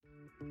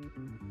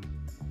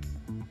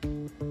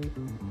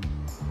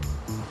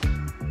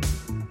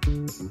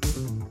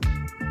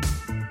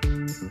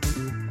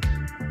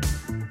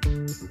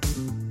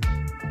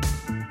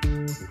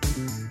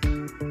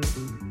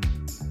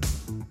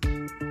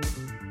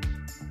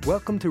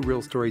Welcome to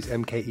Real Stories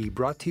MKE,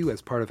 brought to you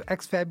as part of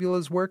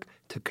X-Fabula's work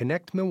to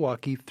connect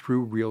Milwaukee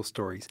through real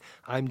stories.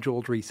 I'm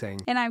Joel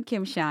Dresang. And I'm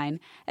Kim Shine.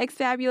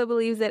 X-Fabula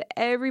believes that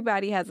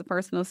everybody has a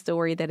personal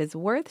story that is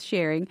worth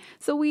sharing,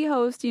 so we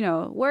host,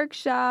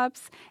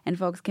 workshops, and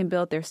folks can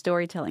build their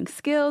storytelling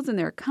skills and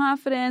their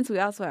confidence. We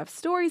also have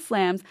story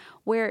slams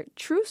where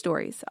true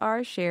stories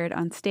are shared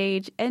on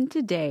stage, and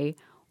today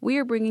we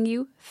are bringing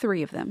you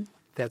 3 of them.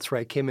 That's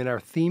right, Kim, and our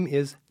theme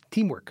is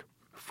teamwork.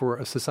 For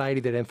a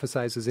society that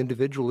emphasizes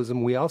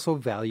individualism, we also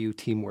value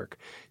teamwork.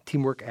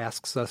 Teamwork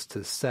asks us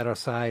to set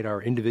aside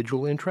our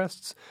individual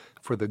interests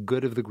for the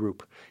good of the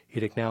group.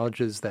 It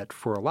acknowledges that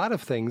for a lot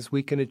of things,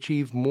 we can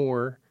achieve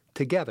more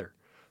together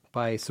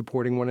by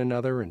supporting one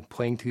another and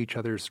playing to each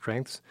other's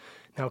strengths.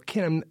 Now,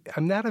 Kim,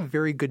 I'm not a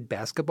very good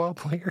basketball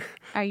player.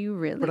 Are you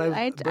really? But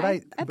I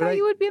thought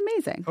you would be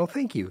amazing. Oh,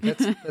 thank you.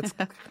 That's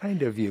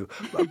kind of you.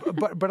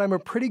 But I'm a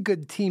pretty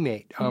good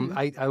teammate.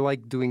 I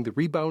like doing the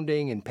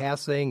rebounding and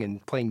passing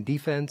and playing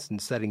defense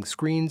and setting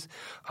screens.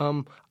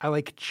 I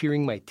like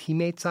cheering my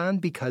teammates on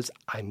because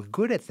I'm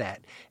good at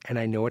that, and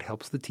I know it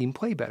helps the team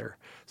play better.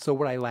 So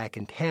what I lack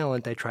in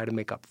talent, I try to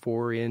make up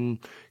for in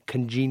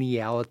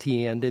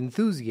congeniality and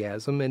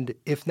enthusiasm. And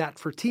if not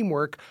for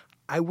teamwork,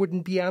 I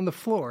wouldn't be on the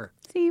floor.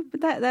 See,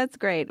 that's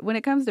great. When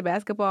it comes to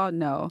basketball,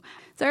 no.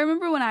 So I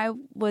remember when I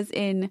was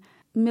in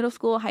middle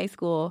school, high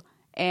school,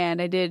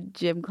 and I did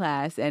gym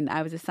class, and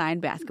I was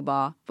assigned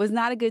basketball. Was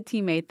not a good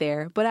teammate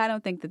there, but I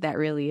don't think that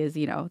really is,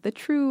 the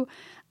true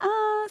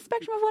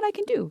spectrum of what I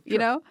can do,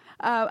 Sure.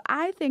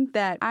 I think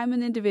that I'm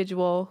an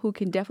individual who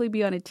can definitely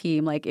be on a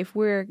team. Like, if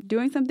we're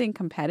doing something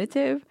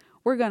competitive,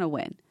 we're going to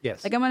win.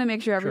 Yes. Like, I'm going to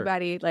make sure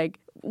everybody,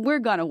 we're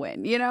going to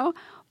win,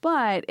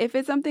 But if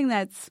it's something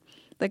that's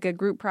like a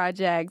group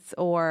project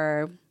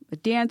or a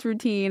dance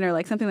routine or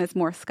like something that's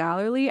more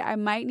scholarly, I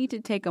might need to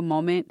take a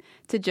moment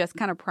to just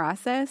kind of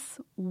process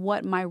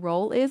what my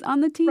role is on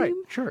the team. Right,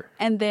 sure.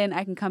 And then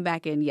I can come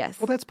back in, yes.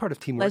 Well, that's part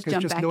of teamwork. Let's is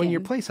jump just back knowing in. your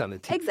place on the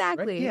team.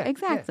 Exactly, right? Yeah,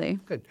 exactly. Yeah,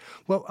 good.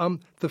 Well,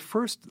 the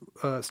first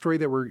story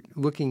that we're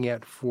looking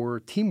at for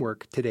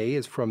teamwork today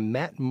is from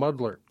Matt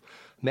Mudler.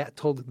 Matt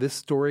told this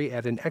story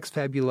at an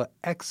X-Fabula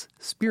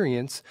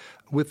X-Experience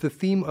with the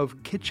theme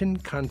of Kitchen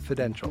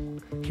Confidential.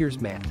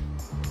 Here's Matt.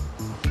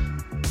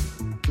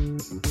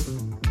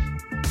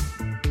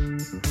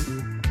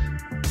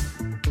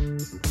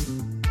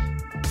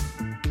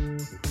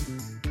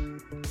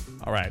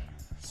 All right.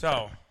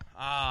 So,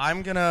 hi,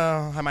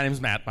 my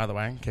name's Matt, by the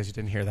way, in case you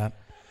didn't hear that.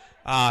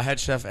 Head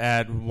chef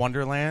at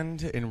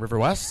Wonderland in River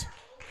West.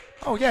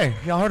 Oh, yay.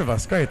 Y'all heard of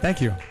us. Great.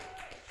 Thank you.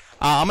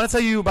 I'm going to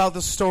tell you about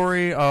the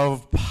story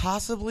of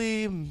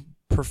possibly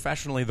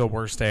professionally the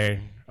worst day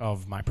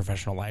of my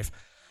professional life.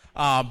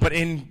 But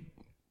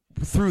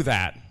through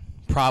that,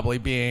 probably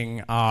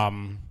being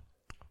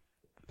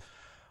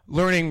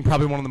learning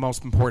probably one of the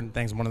most important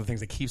things, one of the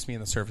things that keeps me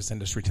in the service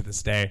industry to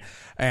this day,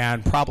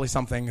 and probably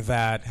something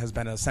that has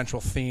been a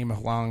central theme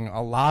along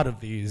a lot of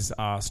these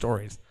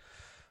stories.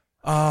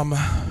 My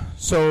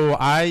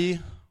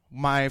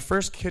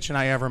first kitchen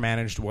I ever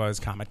managed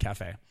was Comet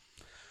Cafe.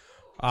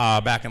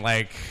 Back in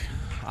I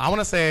want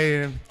to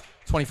say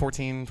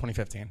 2014,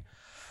 2015.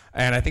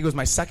 And I think it was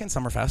my second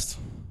Summerfest.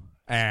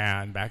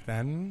 And back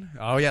then,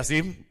 oh yeah,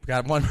 see,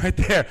 got one right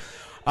there.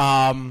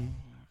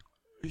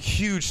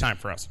 Huge time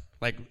for us.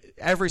 Like,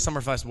 every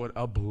Summerfest would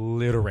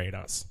obliterate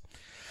us.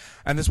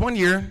 And this one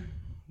year,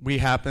 we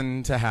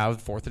happened to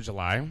have 4th of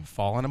July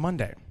fall on a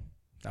Monday.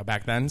 Now,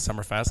 back then,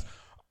 Summerfest,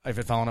 if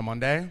it fell on a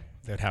Monday,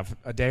 they'd have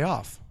a day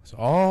off. So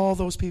all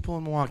those people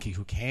in Milwaukee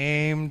who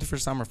came for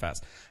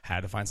Summerfest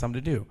had to find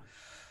something to do.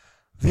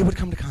 They would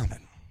come to Comet.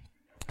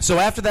 So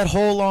after that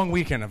whole long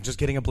weekend of just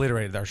getting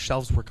obliterated, our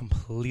shelves were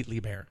completely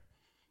bare.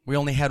 We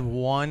only had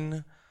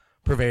one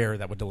purveyor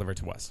that would deliver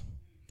to us.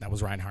 That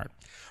was Reinhardt.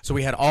 So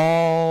we had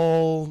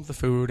all the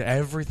food,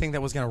 everything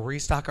that was going to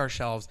restock our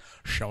shelves,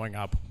 showing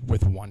up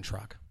with one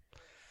truck.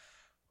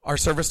 Our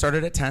service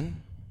started at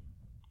 10.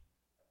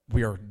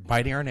 We are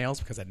biting our nails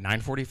because at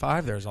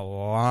 9:45, there's a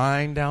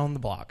line down the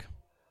block.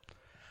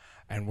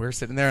 And we're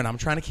sitting there, and I'm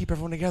trying to keep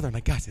everyone together. I'm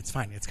like, guys, it's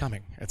fine. It's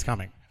coming. It's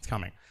coming. It's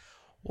coming.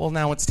 Well,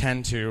 now it's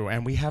 10:02,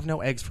 and we have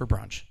no eggs for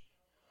brunch.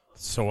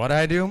 So what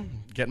do?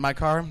 Get in my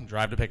car,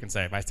 drive to Pick and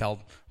Save. I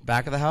tell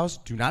back of the house,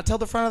 do not tell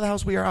the front of the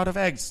house we are out of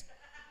eggs.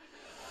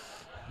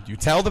 You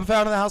tell the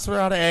front of the house we're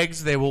out of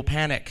eggs, they will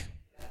panic.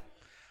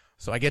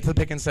 So I get to the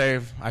Pick and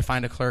Save, I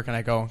find a clerk, and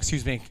I go,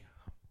 excuse me,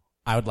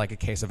 I would like a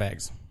case of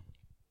eggs.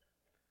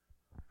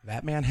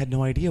 That man had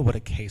no idea what a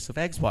case of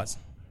eggs was.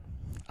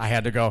 I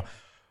had to go,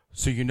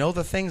 so you know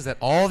the things that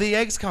all the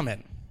eggs come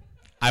in?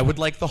 I would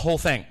like the whole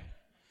thing.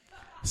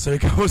 So he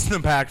goes in the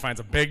back, finds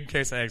a big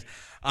case of eggs.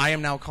 I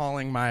am now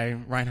calling my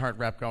Reinhardt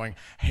rep going,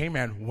 hey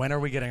man, when are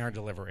we getting our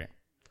delivery?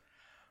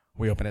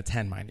 We open at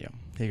 10, mind you.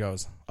 He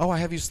goes, oh, I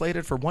have you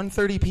slated for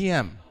 1:30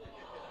 p.m.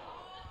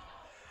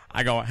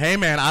 I go, hey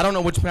man, I don't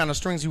know which kind of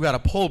strings you got to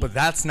pull, but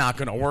that's not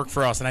going to work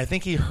for us. And I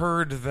think he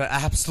heard the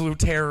absolute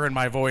terror in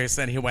my voice,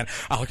 and he went,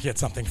 I'll get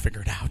something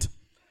figured out.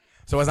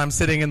 So as I'm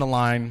sitting in the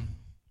line,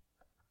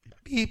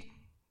 beep,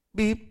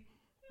 beep,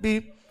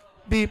 beep,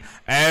 beep.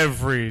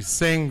 Every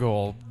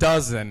single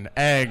dozen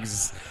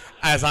eggs.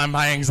 As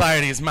my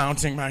anxiety is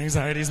mounting, my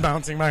anxiety is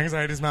mounting, my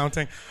anxiety is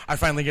mounting. I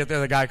finally get there.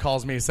 The guy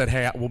calls me, said,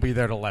 hey, we'll be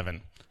there at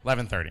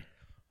 11:30.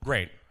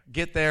 Great.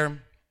 Get there,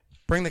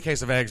 bring the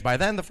case of eggs. By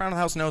then, the front of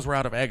the house knows we're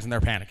out of eggs, and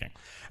they're panicking.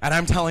 And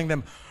I'm telling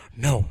them,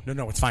 no,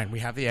 it's fine.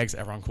 We have the eggs.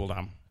 Everyone cool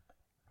down.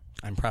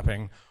 I'm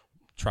prepping.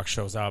 Truck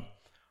shows up.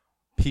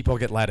 People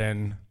get let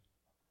in.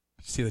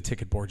 See the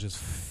ticket board just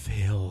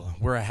fill.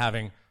 We're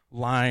having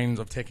lines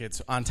of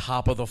tickets on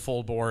top of the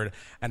full board,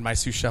 and my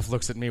sous chef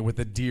looks at me with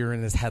the deer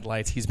in his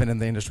headlights. He's been in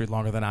the industry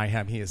longer than I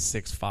am. He is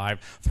 6'5",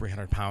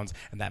 300 pounds,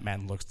 and that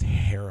man looks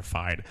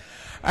terrified.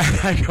 And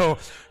I go,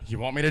 you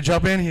want me to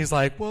jump in? He's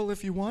like, well,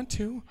 if you want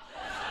to.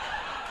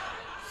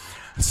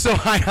 So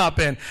I hop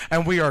in,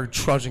 and we are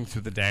trudging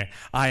through the day.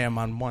 I am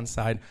on one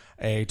side,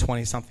 a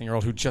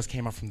 20-something-year-old who just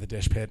came up from the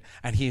dish pit,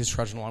 and he is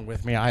trudging along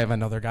with me. I have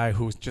another guy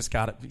who's just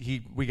got it.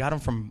 We got him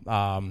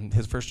from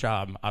his first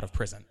job out of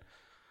prison.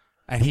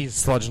 And he's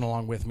sludging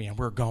along with me, and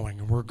we're going,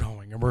 and we're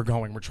going, and we're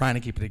going. We're trying to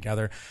keep it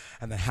together.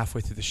 And then halfway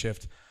through the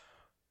shift,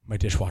 my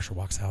dishwasher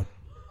walks out.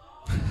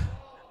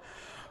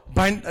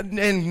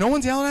 And no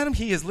one's yelling at him.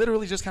 He is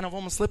literally just kind of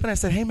almost slipping. I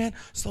said, hey, man,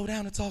 slow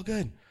down. It's all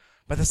good.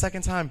 By the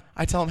second time,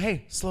 I tell him,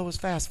 hey, slow is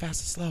fast,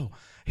 fast is slow.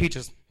 He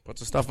just puts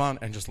the stuff on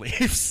and just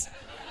leaves.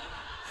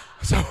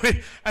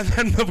 And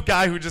then the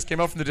guy who just came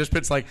out from the dish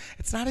pit's like,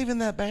 it's not even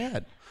that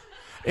bad.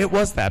 It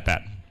was that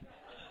bad.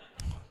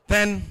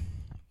 Then,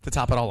 to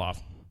top it all off,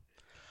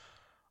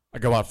 I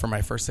go out for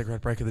my first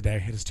cigarette break of the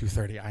day. It is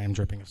 2:30. I am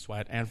dripping of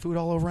sweat and food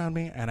all around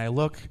me. And I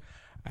look,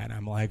 and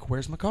I'm like,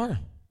 where's my car?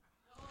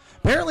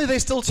 Apparently, they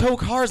still tow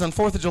cars on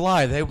 4th of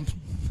July.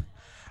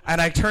 And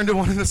I turned to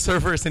one of the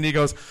servers, and he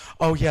goes,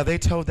 oh, yeah, they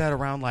towed that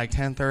around like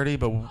 10:30,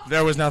 but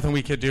there was nothing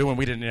we could do, and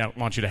we didn't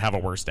want you to have a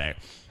worse day.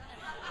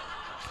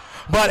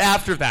 But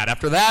after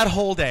that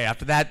whole day,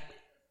 after that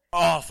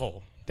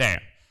awful day,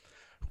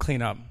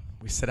 clean up.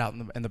 We sit out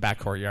in the back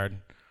courtyard.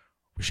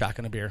 We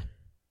shotgun a beer.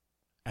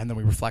 And then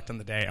we reflect on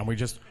the day, and we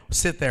just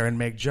sit there and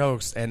make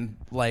jokes. And,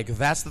 like,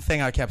 that's the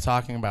thing I kept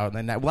talking about.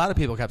 And a lot of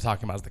people kept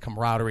talking about is the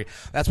camaraderie.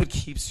 That's what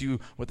keeps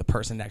you with the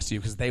person next to you,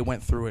 because they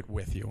went through it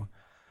with you.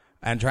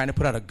 And trying to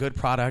put out a good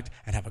product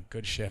and have a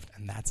good shift,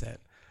 and that's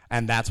it.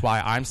 And that's why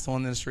I'm still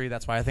in the industry.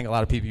 That's why I think a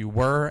lot of people you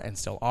were and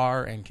still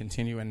are and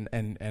continue.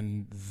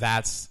 And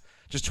that's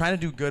just trying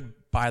to do good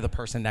by the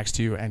person next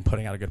to you and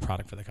putting out a good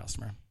product for the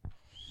customer.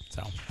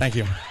 So, thank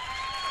you.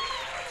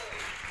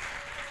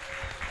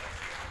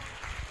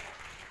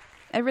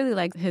 I really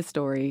liked his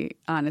story,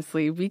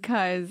 honestly,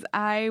 because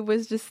I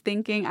was just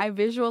thinking, I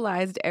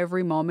visualized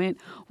every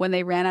moment when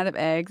they ran out of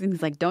eggs, and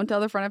he's like, don't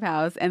tell the front of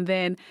house, and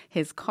then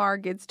his car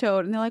gets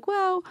towed, and they're like,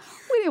 well,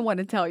 we didn't want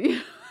to tell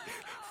you.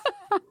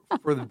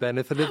 For the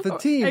benefit of the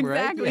team,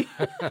 exactly.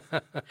 right?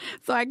 Exactly.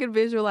 So I could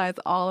visualize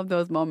all of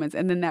those moments,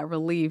 and then that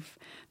relief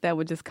that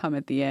would just come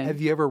at the end.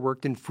 Have you ever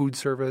worked in food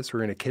service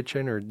or in a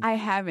kitchen? Or I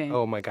haven't.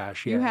 Oh, my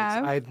gosh, yeah. You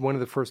have? One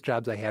of the first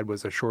jobs I had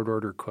was a short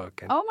order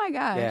cook. And oh, my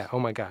gosh. Yeah, oh,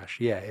 my gosh,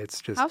 yeah.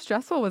 It's just... How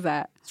stressful was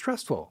that?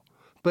 Stressful.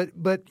 But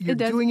you're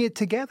doing it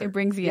together. It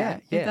brings you,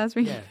 it does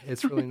bring yeah,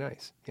 it's really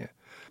nice, yeah.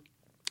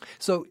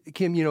 So,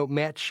 Kim,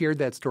 Matt shared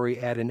that story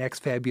at an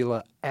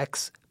Xfabula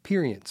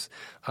Experience.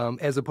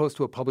 As opposed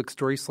to a public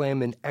story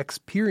slam, an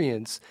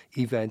Experience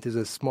event is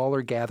a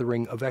smaller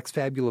gathering of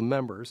Xfabula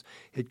members.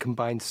 It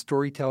combines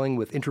storytelling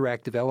with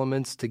interactive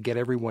elements to get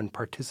everyone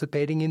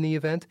participating in the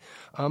event.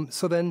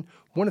 So then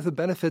one of the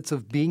benefits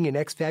of being an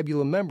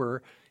Xfabula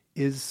member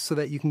is so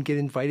that you can get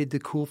invited to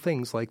cool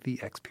things like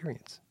the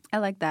Experience. I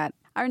like that.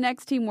 Our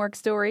next teamwork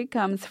story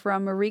comes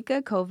from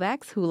Marika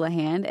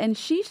Kovacs-Houlihan, and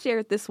she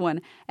shared this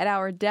one at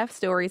our Deaf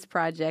Stories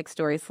Project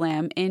Story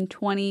Slam in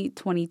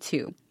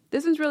 2022.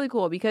 This one's really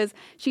cool because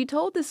she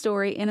told the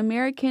story in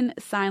American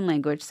Sign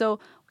Language, so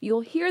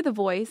you'll hear the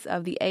voice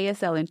of the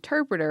ASL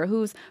interpreter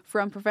who's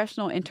from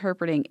Professional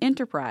Interpreting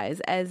Enterprise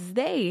as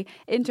they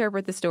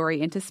interpret the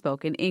story into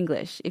spoken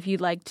English. If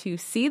you'd like to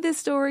see this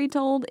story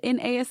told in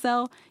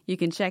ASL, you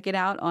can check it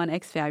out on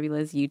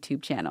Xfabula's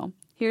YouTube channel.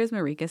 Here's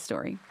Marika's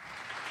story.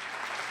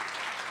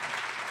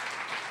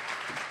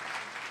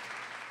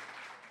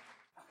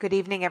 Good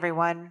evening,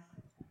 everyone.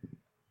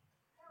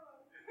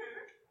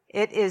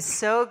 It is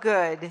so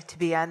good to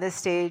be on this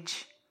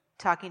stage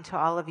talking to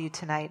all of you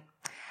tonight.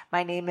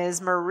 My name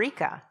is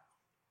Marika,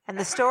 and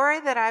the story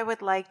that I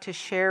would like to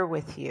share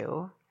with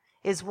you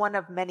is one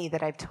of many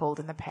that I've told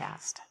in the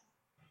past.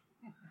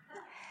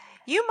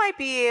 You might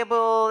be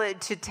able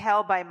to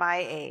tell by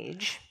my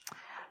age,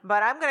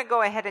 but I'm going to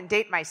go ahead and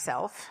date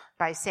myself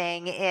by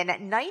saying in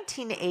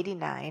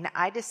 1989,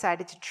 I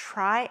decided to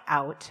try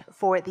out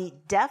for the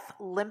Deaf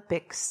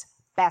Olympics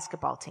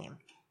basketball team.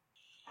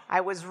 I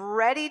was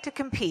ready to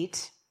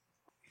compete,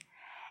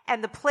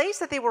 and the place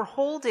that they were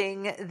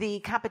holding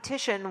the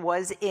competition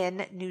was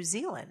in New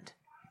Zealand.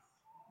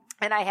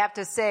 And I have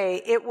to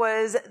say, it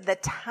was the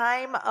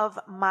time of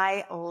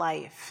my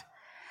life.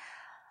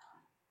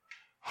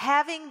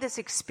 Having this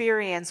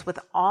experience with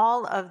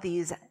all of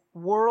these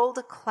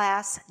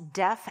world-class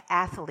deaf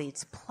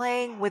athletes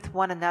playing with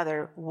one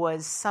another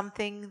was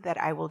something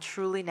that I will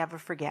truly never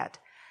forget.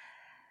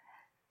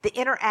 The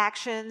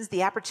interactions,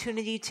 the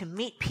opportunity to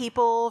meet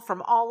people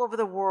from all over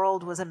the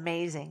world was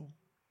amazing.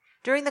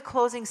 During the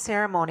closing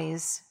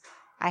ceremonies,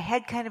 I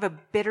had kind of a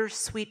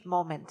bittersweet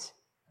moment,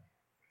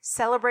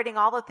 celebrating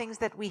all the things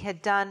that we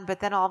had done, but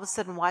then all of a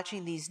sudden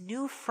watching these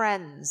new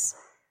friends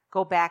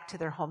go back to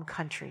their home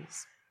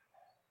countries.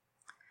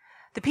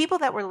 The people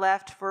that were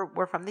left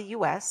were from the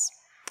U.S.,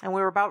 and we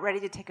were about ready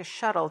to take a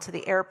shuttle to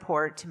the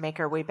airport to make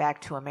our way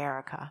back to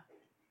America.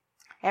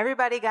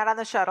 Everybody got on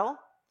the shuttle,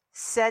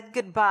 said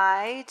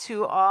goodbye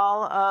to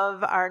all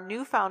of our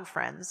newfound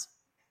friends,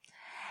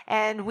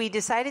 and we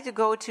decided to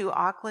go to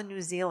Auckland,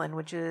 New Zealand,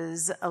 which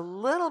is a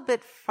little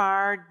bit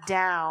far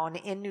down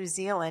in New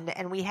Zealand,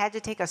 and we had to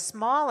take a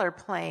smaller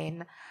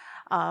plane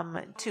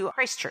to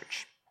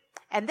Christchurch.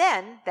 And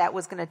then that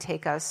was going to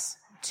take us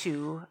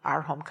to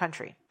our home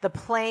country. The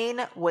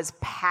plane was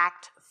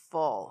packed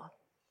full.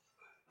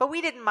 But we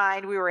didn't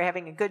mind. We were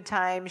having a good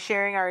time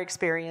sharing our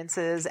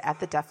experiences at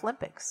the Deaf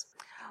Olympics.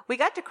 We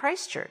got to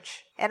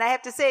Christchurch, and I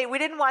have to say, we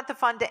didn't want the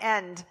fun to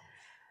end,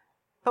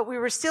 but we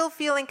were still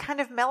feeling kind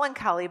of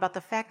melancholy about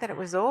the fact that it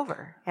was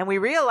over. And we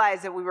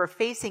realized that we were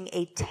facing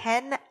a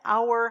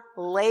 10-hour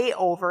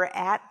layover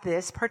at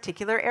this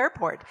particular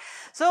airport.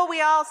 So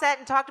we all sat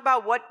and talked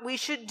about what we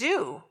should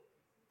do.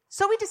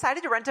 So we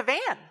decided to rent a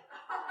van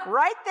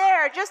right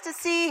there just to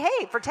see,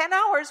 hey, for 10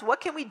 hours, what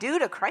can we do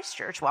to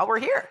Christchurch while we're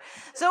here?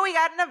 So we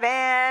got in a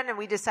van and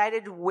we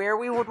decided where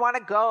we would want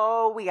to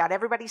go. We got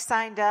everybody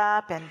signed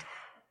up and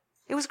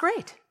it was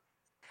great.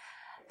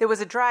 There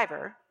was a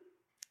driver.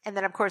 And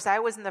then, of course, I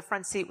was in the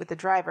front seat with the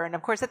driver. And,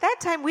 of course, at that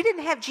time, we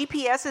didn't have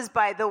GPSs,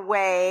 by the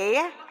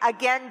way.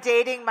 Again,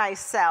 dating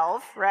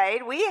myself,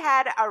 right? We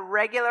had a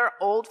regular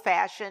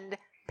old-fashioned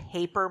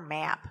paper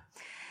map.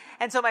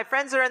 And so my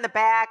friends are in the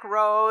back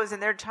rows, and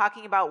they're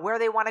talking about where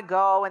they want to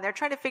go, and they're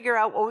trying to figure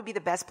out what would be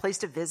the best place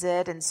to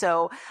visit. And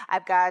so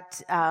I've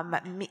got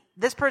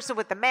this person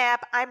with the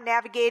map. I'm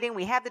navigating.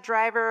 We have the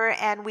driver,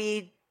 and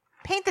we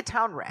paint the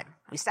town red.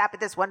 We stop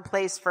at this one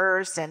place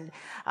first, and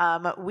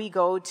we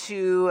go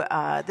to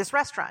this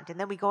restaurant, and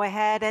then we go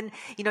ahead and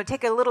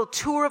take a little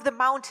tour of the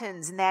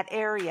mountains in that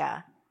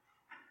area.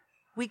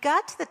 We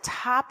got to the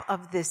top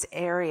of this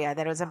area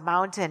that was a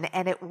mountain,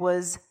 and it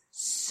was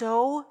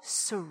so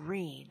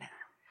serene.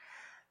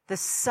 The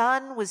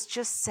sun was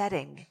just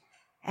setting,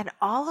 and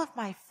all of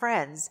my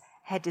friends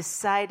had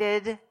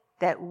decided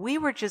that we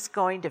were just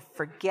going to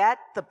forget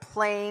the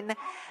plane.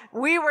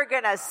 We were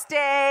going to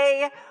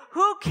stay.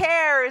 Who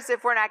cares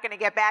if we're not going to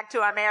get back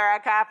to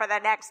America for the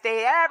next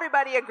day?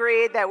 Everybody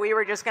agreed that we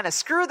were just going to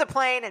screw the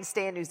plane and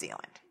stay in New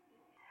Zealand.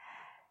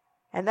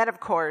 And then,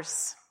 of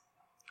course,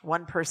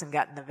 one person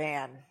got in the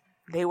van.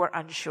 They were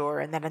unsure,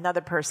 and then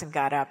another person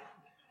got up.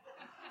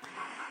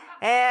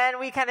 And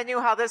we kind of knew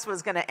how this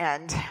was going to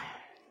end.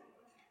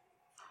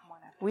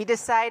 We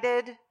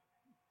decided,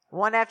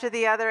 one after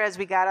the other, as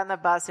we got on the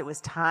bus, it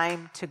was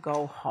time to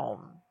go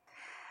home.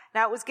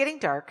 Now, it was getting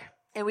dark,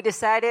 and we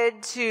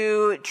decided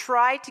to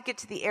try to get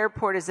to the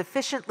airport as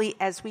efficiently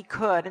as we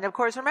could. And, of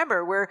course,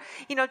 remember, we're,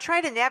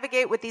 trying to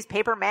navigate with these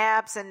paper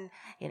maps and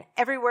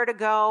everywhere to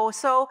go.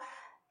 So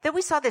then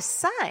we saw this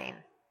sign.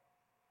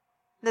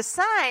 The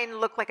sign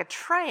looked like a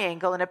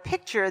triangle in a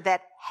picture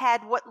that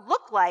had what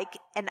looked like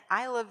an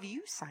I love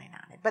you sign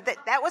on it. But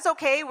that was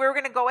okay. We were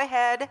going to go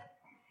ahead.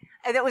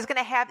 And it was going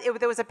to have,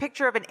 there was a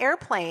picture of an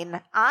airplane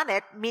on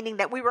it, meaning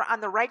that we were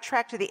on the right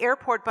track to the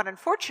airport. But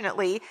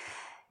unfortunately,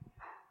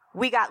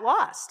 we got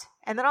lost.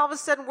 And then all of a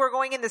sudden we're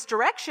going in this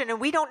direction and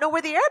we don't know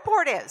where the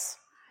airport is.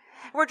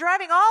 We're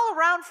driving all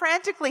around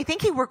frantically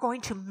thinking we're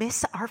going to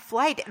miss our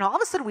flight. And all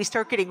of a sudden we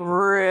start getting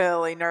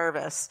really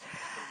nervous.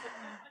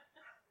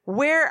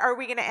 Where are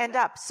we going to end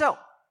up? So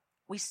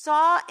we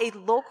saw a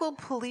local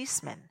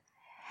policeman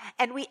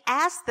and we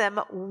asked them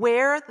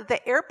where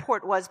the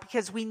airport was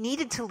because we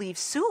needed to leave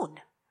soon.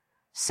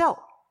 So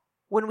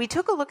when we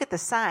took a look at the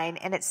sign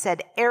and it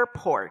said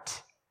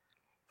airport,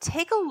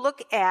 take a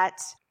look at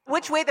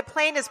which way the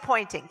plane is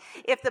pointing.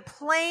 If the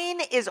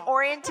plane is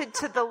oriented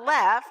to the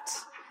left,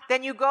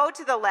 then you go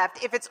to the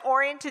left. If it's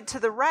oriented to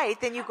the right,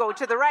 then you go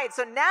to the right.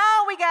 So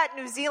now we got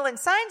New Zealand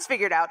signs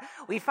figured out.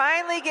 We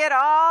finally get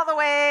all the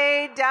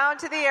way down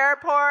to the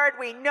airport.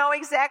 We know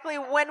exactly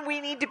when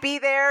we need to be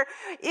there.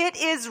 It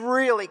is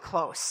really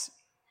close.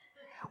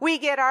 We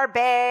get our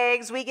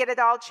bags. We get it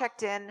all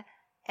checked in.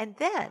 And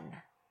then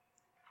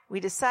we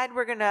decide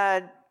we're going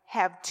to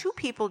have 2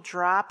 people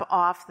drop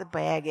off the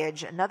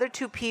baggage. Another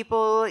 2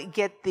 people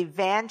get the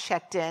van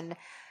checked in.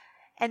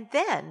 And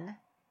then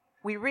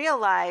we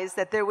realized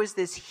that there was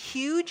this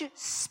huge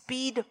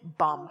speed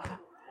bump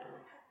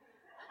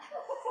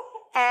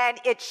and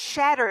it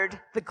shattered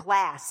the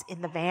glass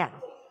in the van.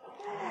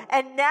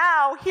 And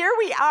now here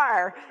we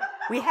are.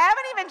 We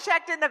haven't even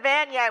checked in the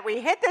van yet.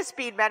 We hit the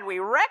speed bump. We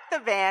wrecked the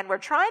van. We're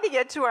trying to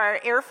get to our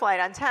air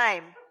flight on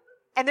time.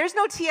 And there's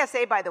no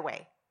TSA, by the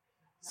way.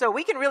 So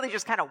we can really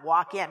just kind of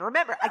walk in.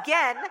 Remember,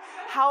 again,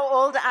 how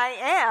old I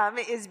am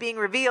is being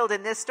revealed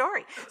in this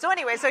story. So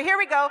anyway, so here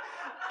we go.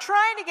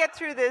 Trying to get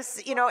through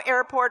this,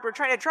 airport. We're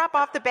trying to drop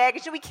off the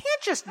baggage. And we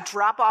can't just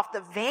drop off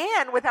the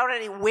van without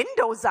any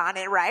windows on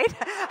it, right?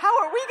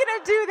 How are we going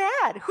to do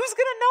that? Who's going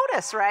to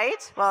notice,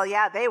 right? Well,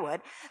 yeah, they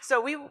would. So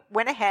we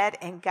went ahead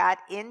and got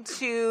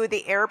into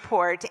the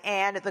airport,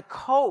 and the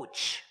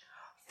coach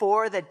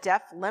for the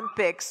Deaf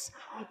Olympics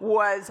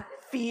was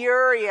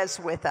furious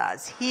with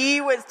us.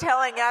 He was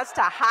telling us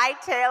to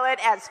hightail it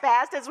as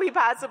fast as we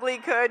possibly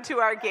could to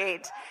our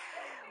gate.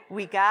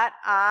 We got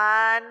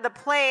on the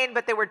plane,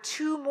 but there were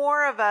two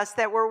more of us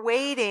that were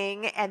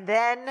waiting, and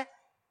then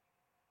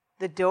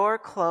the door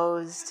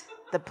closed,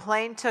 the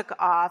plane took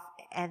off,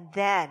 and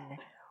then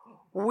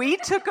we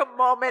took a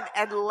moment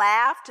and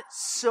laughed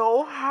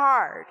so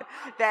hard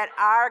that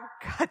our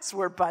guts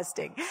were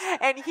busting.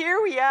 And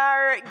here we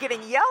are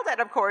getting yelled at,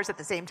 of course, at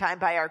the same time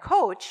by our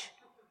coach.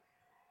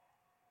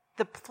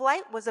 The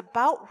flight was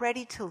about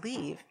ready to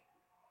leave,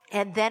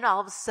 and then all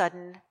of a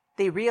sudden,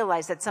 they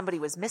realized that somebody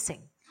was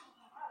missing.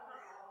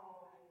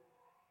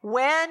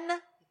 When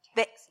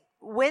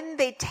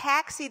they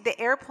taxied the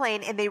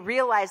airplane and they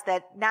realized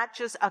that not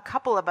just a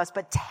couple of us,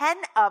 but 10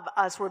 of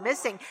us were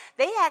missing,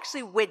 they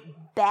actually went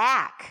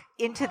back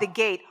into the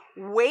gate,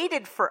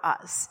 waited for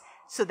us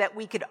so that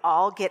we could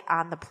all get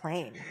on the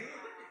plane.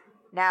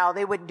 Now,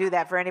 they wouldn't do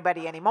that for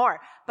anybody anymore,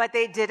 but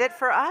they did it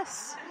for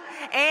us.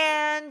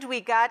 And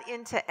we got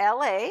into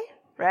LA,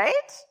 right?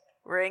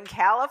 We're in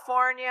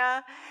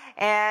California,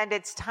 and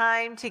it's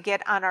time to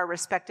get on our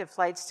respective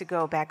flights to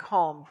go back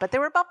home. But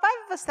there were about 5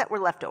 of us that were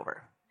left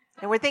over.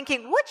 And we're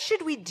thinking, what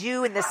should we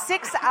do in the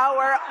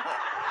 6-hour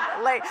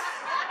late?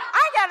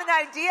 I got an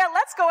idea.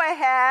 Let's go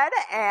ahead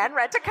and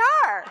rent a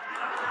car.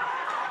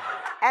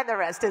 And the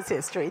rest is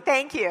history.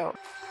 Thank you.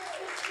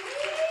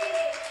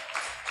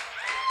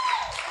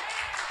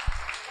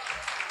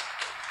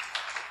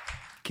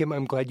 Kim,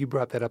 I'm glad you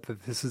brought that up,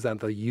 that this is on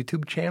the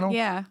YouTube channel.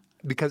 Yeah.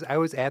 Because I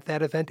was at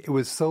that event, it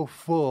was so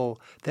full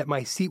that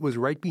my seat was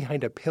right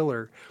behind a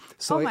pillar.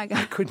 So Oh my God.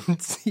 I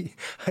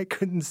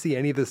couldn't see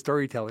any of the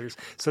storytellers.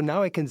 So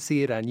now I can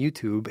see it on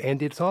YouTube,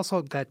 and it's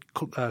also got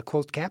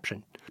closed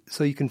caption.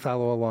 So you can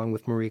follow along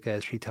with Marika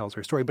as she tells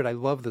her story. But I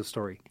love the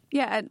story.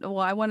 Yeah, well,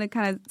 I want to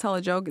kind of tell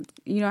a joke.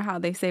 You know how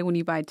they say when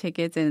you buy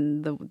tickets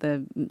and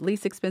the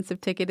least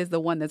expensive ticket is the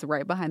one that's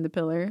right behind the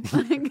pillar?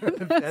 Like,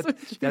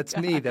 that's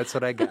me. That's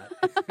what I got.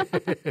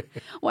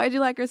 Why did you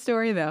like her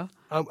story, though?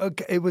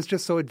 It was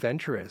just so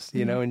adventurous,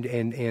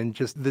 and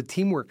just the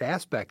teamwork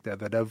aspect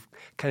of it, of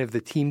kind of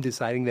the team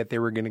deciding that they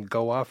were going to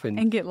go off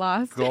and get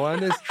lost. Go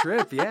on this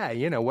trip. Yeah,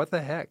 what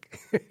the heck?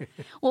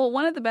 Well,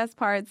 one of the best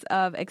parts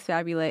of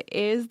Exfabulate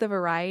is the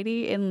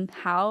variety in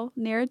how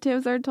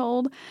narratives are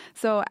told.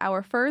 So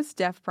our first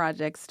Deaf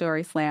Project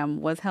Story Slam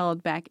was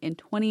held back in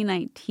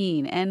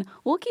 2019, and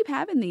we'll keep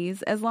having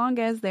these as long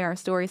as there are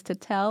stories to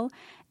tell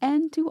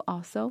and to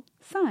also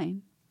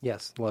sign.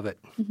 Yes, love it.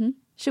 Mm-hmm.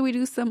 Should we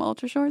do some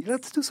ultra shorts?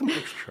 Let's do some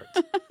ultra shorts.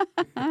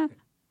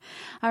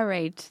 All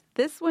right.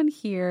 This one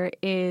here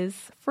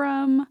is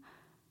from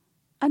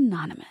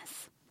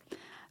Anonymous.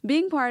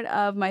 Being part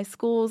of my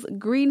school's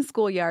Green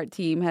Schoolyard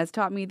team has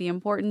taught me the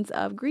importance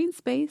of green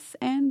space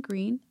and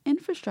green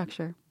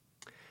infrastructure.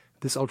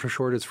 This ultra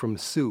short is from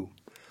Sue.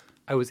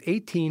 I was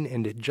 18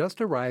 and had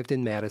just arrived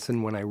in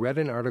Madison when I read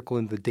an article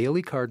in the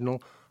Daily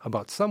Cardinal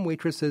about some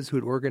waitresses who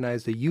had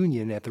organized a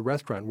union at the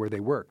restaurant where they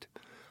worked.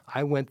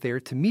 I went there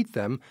to meet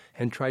them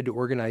and tried to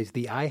organize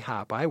the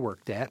IHOP I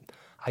worked at.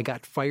 I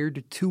got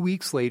fired 2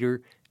 weeks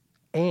later,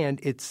 and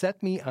it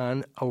set me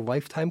on a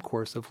lifetime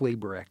course of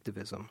labor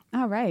activism.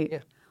 All right. Yeah.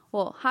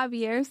 Well,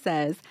 Javier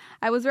says,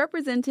 I was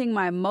representing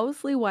my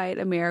mostly white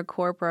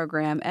AmeriCorps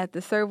program at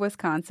the Serve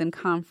Wisconsin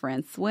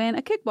conference when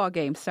a kickball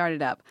game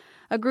started up.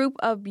 A group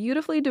of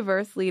beautifully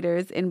diverse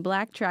leaders in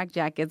black track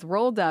jackets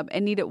rolled up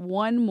and needed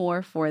one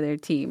more for their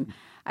team.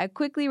 I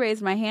quickly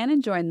raised my hand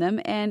and joined them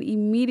and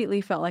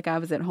immediately felt like I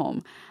was at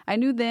home. I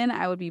knew then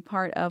I would be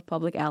part of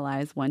Public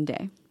Allies one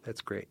day. That's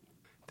great.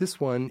 This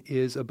one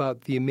is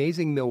about the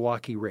amazing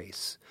Milwaukee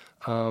race,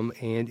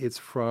 and it's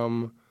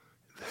from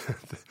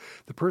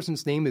the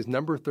person's name is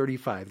number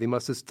 35. They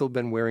must have still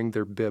been wearing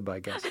their bib, I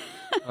guess.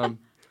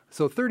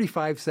 So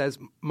 35 says,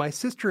 my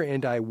sister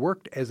and I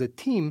worked as a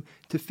team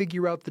to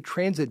figure out the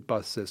transit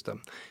bus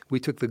system. We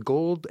took the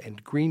gold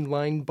and green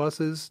line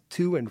buses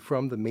to and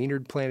from the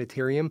Maynard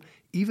Planetarium.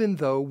 Even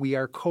though we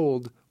are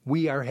cold,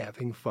 we are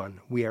having fun.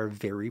 We are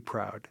very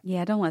proud.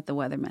 Yeah, don't let the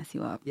weather mess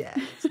you up. Yeah,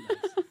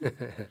 that's nice.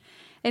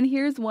 And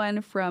here's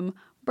one from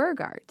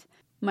Burgart.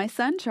 My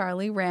son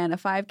Charlie ran a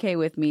 5K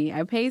with me.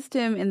 I paced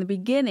him in the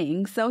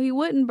beginning so he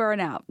wouldn't burn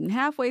out. And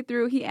halfway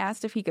through, he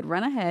asked if he could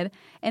run ahead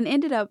and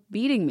ended up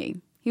beating me.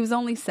 He was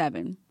only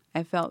 7.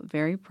 I felt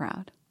very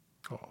proud.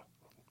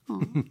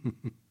 Oh.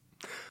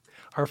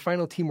 Our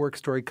final teamwork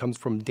story comes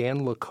from Dan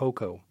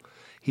Lococo.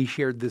 He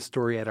shared this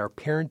story at our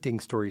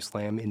Parenting Story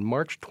Slam in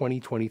March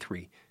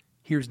 2023.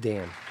 Here's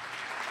Dan.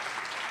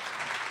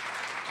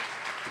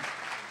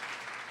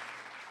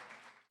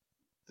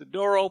 The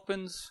door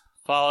opens,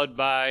 followed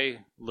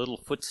by little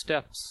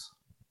footsteps.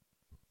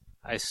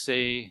 I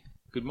say,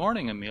 "Good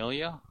morning,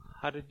 Amelia.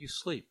 How did you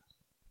sleep?"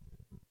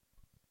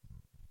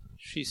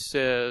 She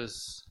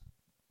says,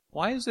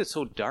 "Why is it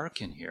so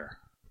dark in here?"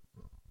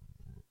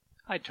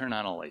 I turn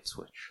on a light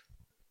switch.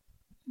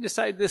 I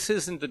decide this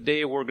isn't the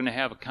day we're going to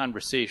have a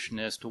conversation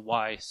as to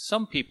why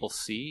some people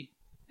see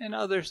and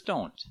others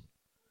don't.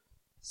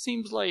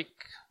 Seems like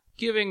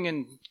giving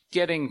and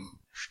getting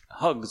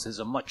hugs is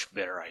a much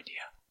better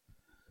idea.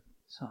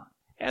 So,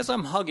 as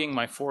I'm hugging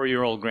my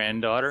 4-year-old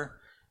granddaughter,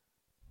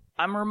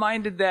 I'm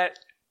reminded that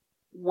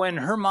when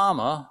her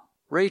mama,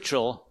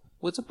 Rachel,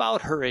 was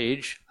about her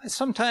age, I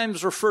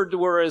sometimes referred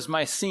to her as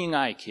my seeing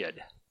eye kid.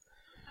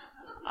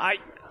 I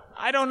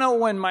don't know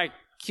when my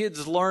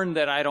kids learned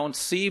that I don't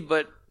see,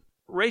 but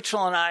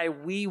Rachel and I,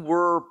 we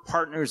were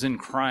partners in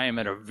crime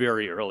at a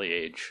very early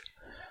age.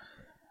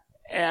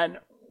 And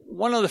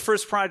one of the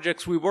first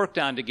projects we worked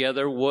on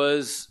together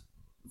was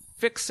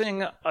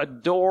fixing a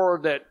door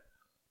that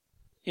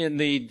in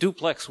the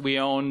duplex we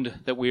owned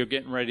that we were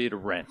getting ready to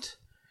rent.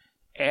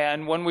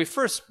 And when we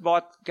first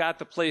got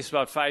the place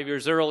about 5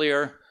 years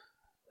earlier,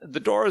 the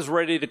door was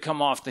ready to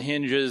come off the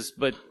hinges,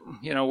 but,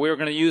 we were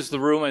going to use the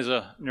room as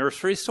a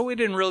nursery, so we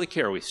didn't really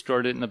care. We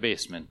stored it in the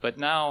basement. But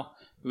now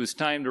it was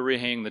time to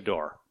rehang the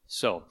door.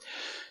 So,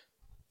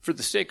 for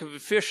the sake of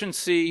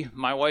efficiency,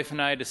 my wife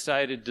and I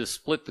decided to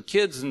split the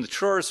kids and the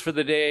chores for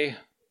the day.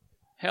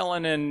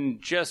 Helen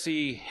and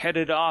Jesse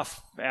headed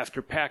off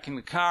after packing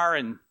the car,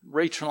 and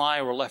Rachel and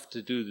I were left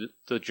to do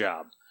the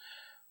job.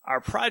 Our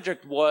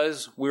project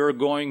was we were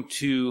going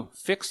to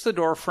fix the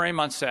door frame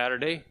on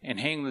Saturday and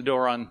hang the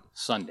door on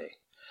Sunday.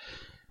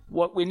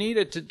 What we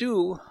needed to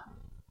do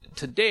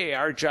today,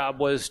 our job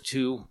was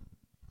to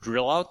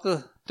drill out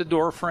the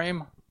door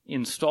frame,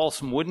 install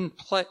some wooden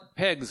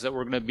pegs that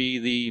were going to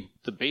be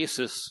the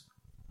basis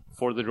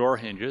for the door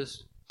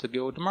hinges to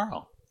go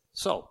tomorrow.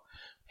 So,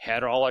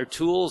 had all our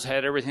tools,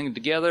 had everything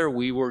together.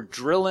 We were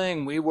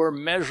drilling, we were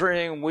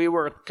measuring, we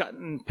were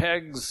cutting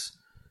pegs.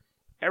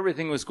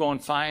 Everything was going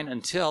fine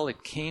until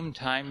it came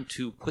time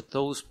to put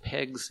those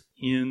pegs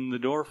in the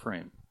door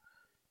frame.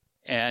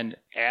 And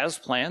as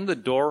planned,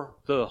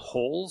 the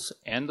holes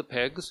and the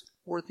pegs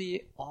were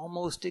the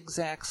almost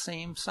exact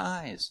same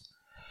size.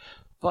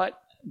 But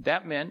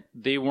that meant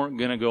they weren't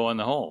going to go in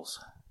the holes.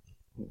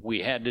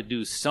 We had to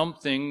do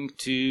something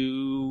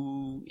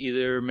to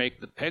either make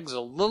the pegs a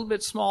little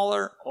bit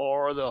smaller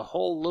or the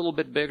hole a little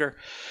bit bigger.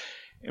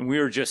 And we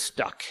were just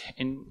stuck.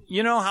 And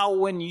you know how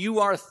when you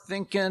are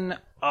thinking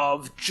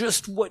of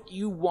just what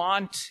you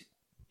want,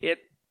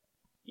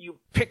 you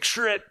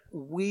picture it.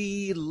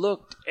 We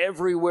looked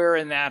everywhere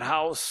in that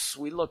house.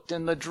 We looked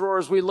in the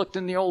drawers. We looked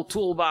in the old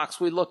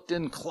toolbox. We looked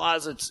in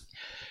closets.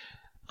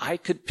 I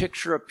could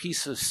picture a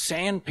piece of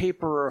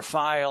sandpaper or a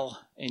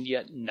file, and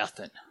yet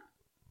nothing.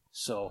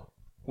 So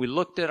we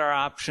looked at our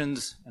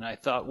options, and I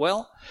thought,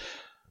 well,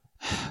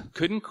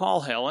 couldn't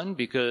call Helen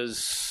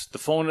because the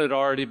phone had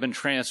already been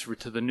transferred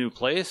to the new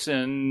place,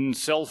 and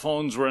cell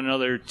phones were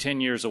another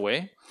 10 years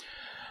away.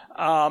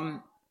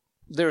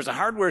 There's a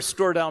hardware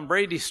store down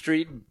Brady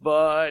Street,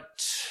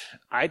 but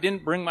I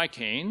didn't bring my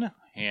cane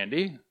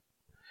handy.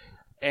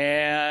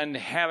 And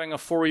having a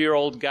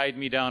 4-year-old guide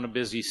me down a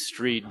busy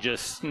street,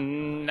 just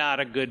not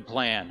a good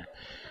plan.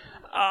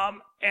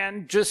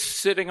 And just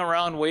sitting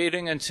around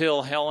waiting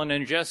until Helen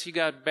and Jesse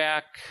got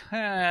back,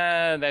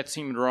 that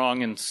seemed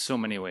wrong in so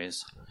many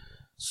ways.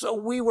 So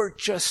we were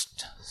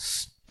just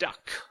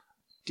stuck.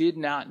 Did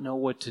not know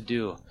what to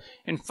do.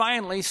 And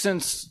finally,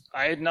 since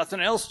I had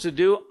nothing else to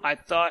do, I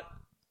thought,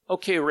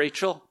 okay,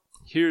 Rachel,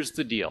 here's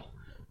the deal.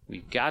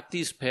 We've got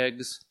these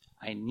pegs.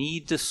 I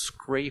need to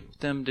scrape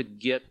them to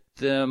get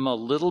them a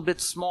little bit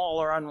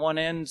smaller on one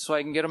end so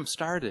I can get them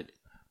started.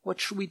 What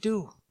should we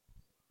do?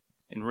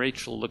 And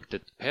Rachel looked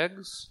at the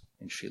pegs,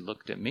 and she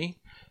looked at me,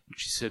 and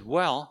she said,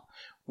 well,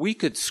 we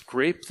could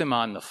scrape them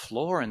on the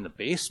floor in the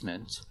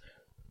basement.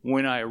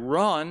 When I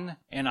run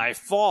and I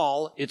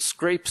fall, it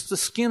scrapes the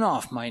skin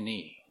off my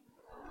knee.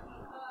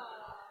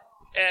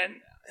 And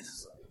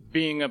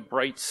being a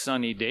bright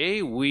sunny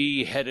day,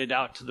 we headed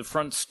out to the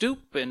front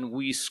stoop, and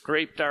we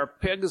scraped our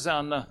pegs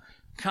on the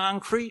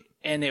concrete,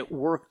 and it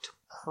worked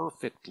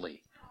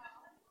perfectly.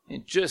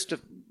 In just a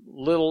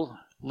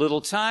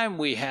little time,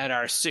 we had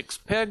our 6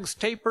 pegs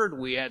tapered.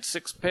 We had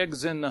 6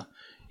 pegs in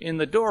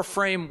the door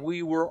frame.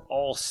 We were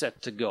all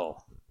set to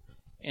go.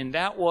 And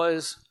that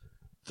was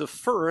the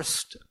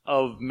first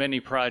of many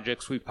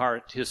projects we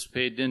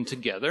participated in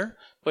together,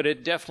 but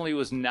it definitely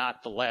was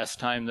not the last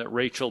time that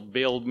Rachel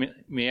bailed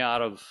me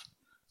out of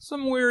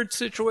some weird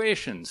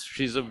situations.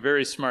 She's a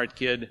very smart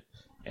kid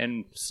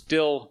and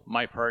still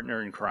my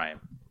partner in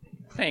crime.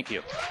 Thank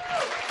you.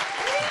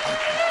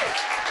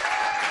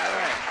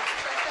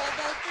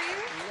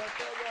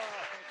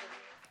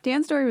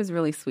 Dan's story was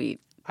really sweet.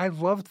 I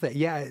loved that.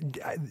 Yeah,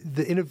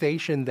 the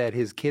innovation that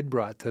his kid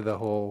brought to the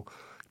whole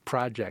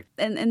project.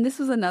 And this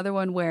was another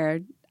one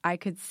where I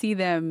could see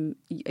them,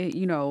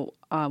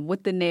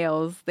 with the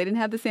nails. They didn't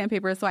have the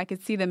sandpaper, so I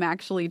could see them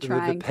actually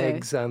trying the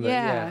pegs to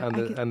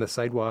on the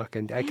sidewalk,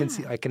 and I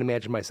can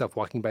imagine myself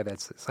walking by that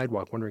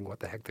sidewalk, wondering what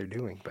the heck they're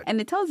doing. But and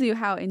it tells you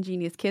how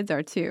ingenious kids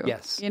are too.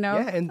 Yes,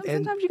 and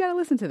sometimes you got to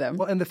listen to them.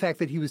 Well, and the fact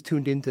that he was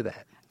tuned into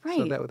that, right?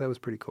 So that was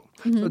pretty cool.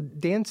 So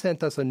Dan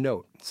sent us a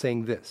note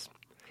saying this.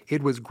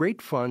 It was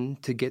great fun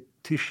to get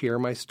to share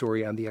my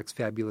story on the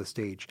X-Fabula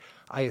stage.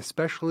 I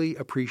especially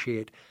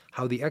appreciate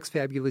how the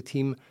X-Fabula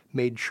team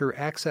made sure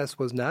access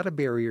was not a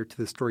barrier to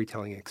the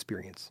storytelling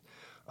experience.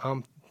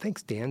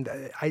 Thanks, Dan.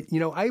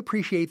 I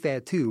appreciate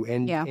that too,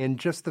 and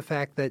just the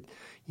fact that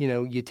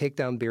you take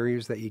down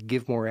barriers, that you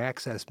give more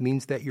access,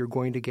 means that you're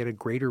going to get a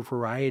greater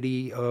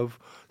variety of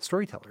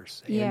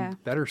storytellers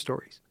and better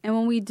stories. And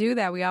when we do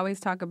that, we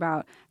always talk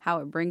about how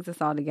it brings us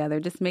all together.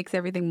 It just makes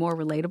everything more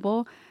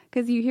relatable,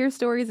 because you hear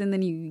stories and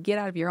then you get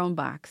out of your own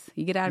box.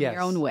 You get out of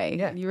your own way.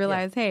 Yeah. And you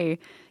realize, hey,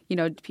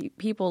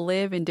 people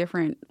live in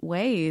different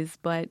ways,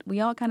 but we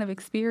all kind of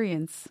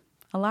experience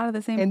a lot of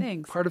the same things.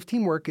 And part of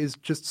teamwork is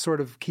just sort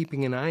of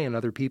keeping an eye on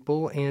other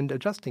people and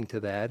adjusting to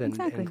that and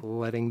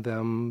letting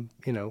them,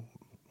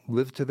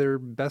 live to their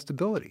best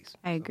abilities.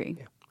 I agree.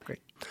 Yeah, great.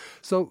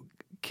 So,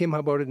 Kim, how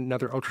about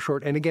another ultra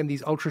short? And again,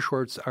 these ultra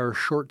shorts are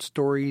short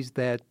stories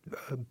that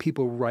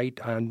people write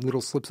on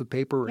little slips of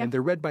paper, and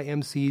they're read by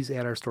MCs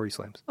at our Story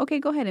Slams. Okay,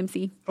 go ahead,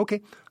 MC.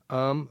 Okay.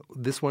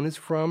 This one is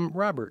from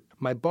Robert.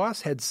 My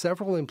boss had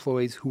several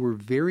employees who were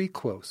very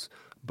close,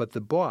 but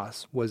the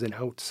boss was an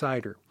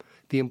outsider.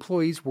 The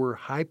employees were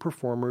high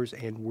performers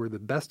and were the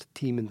best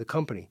team in the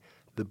company.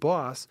 The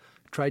boss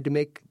tried to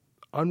make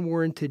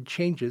unwarranted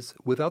changes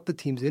without the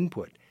team's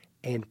input,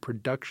 and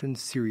production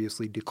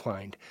seriously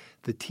declined.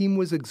 The team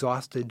was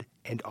exhausted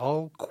and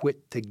all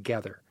quit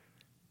together.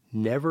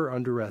 Never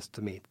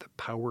underestimate the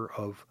power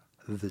of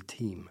the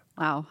team.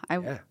 Wow. I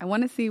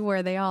want to see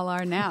where they all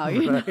are now.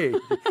 Right.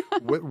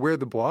 Where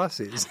the boss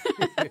is.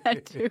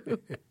 I do.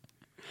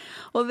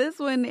 Well, this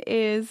one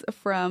is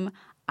from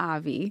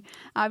Avi.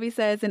 Avi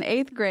says, in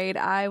 8th grade,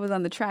 I was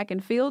on the track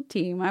and field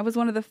team. I was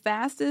one of the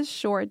fastest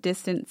short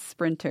distance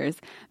sprinters.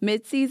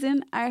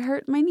 Mid-season, I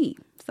hurt my knee,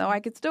 so I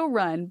could still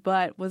run,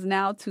 but was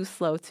now too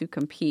slow to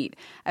compete.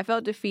 I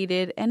felt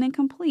defeated and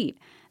incomplete.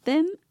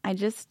 Then I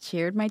just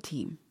cheered my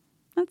team.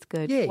 That's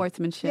good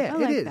sportsmanship. Yeah, I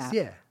like it is. that.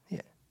 Yeah.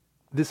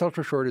 This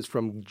ultra short is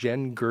from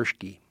Jen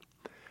Gershke.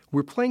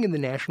 We're playing in the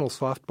national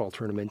softball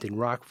tournament in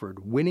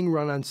Rockford, winning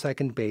run on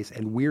second base,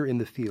 and we're in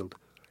the field.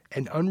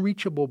 An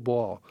unreachable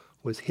ball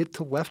was hit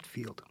to left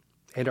field,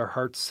 and our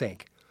hearts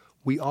sank.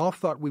 We all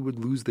thought we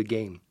would lose the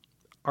game.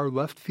 Our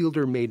left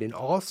fielder made an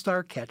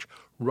all-star catch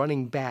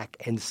running back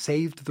and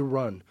saved the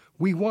run.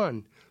 We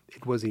won.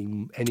 It was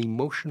an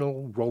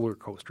emotional roller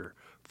coaster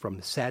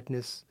from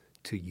sadness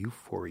to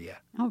euphoria.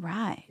 All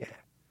right. Yeah.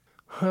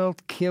 Well,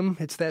 Kim,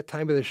 it's that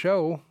time of the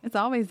show. It's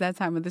always that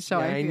time of the show,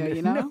 I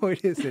feel, No,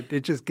 it isn't.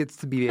 It just gets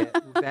to be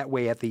that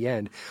way at the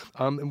end.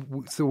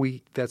 That's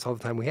all the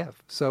time we have.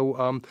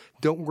 So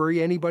don't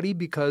worry, anybody,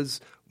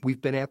 because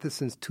we've been at this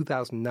since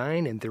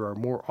 2009, and there are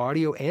more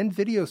audio and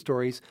video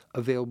stories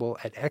available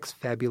at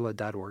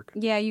xfabula.org.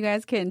 Yeah, you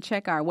guys can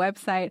check our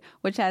website,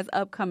 which has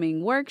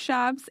upcoming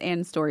workshops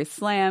and story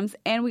slams.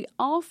 And we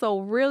also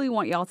really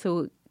want y'all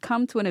to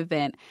come to an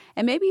event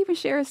and maybe even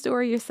share a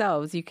story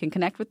yourselves. You can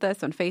connect with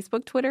us on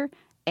Facebook, Twitter,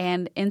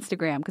 and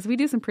Instagram, because we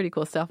do some pretty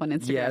cool stuff on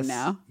Instagram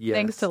now. Yes.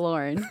 Thanks to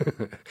Lauren.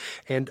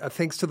 And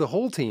thanks to the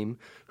whole team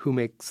who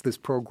makes this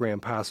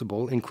program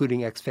possible,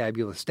 including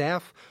X-Fabula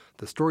staff,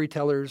 the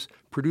storytellers,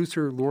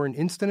 producer Lauren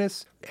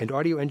Instanus, and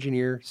audio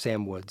engineer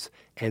Sam Woods.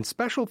 And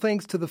special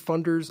thanks to the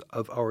funders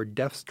of our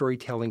Deaf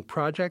Storytelling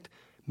Project,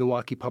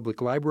 Milwaukee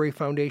Public Library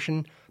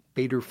Foundation,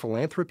 Bader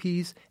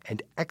Philanthropies,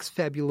 and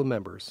X-Fabula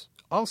members.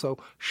 Also,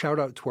 shout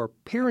out to our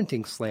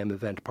Parenting Slam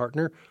event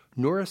partner,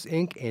 Norris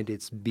Inc. and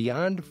its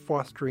Beyond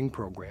Fostering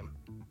program.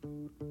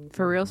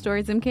 For Real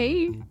Stories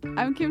MKE,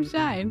 I'm Kim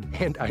Shine.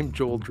 And I'm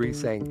Joel Dree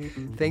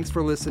saying thanks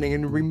for listening.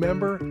 And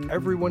remember,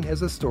 everyone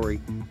has a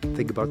story.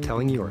 Think about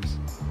telling yours.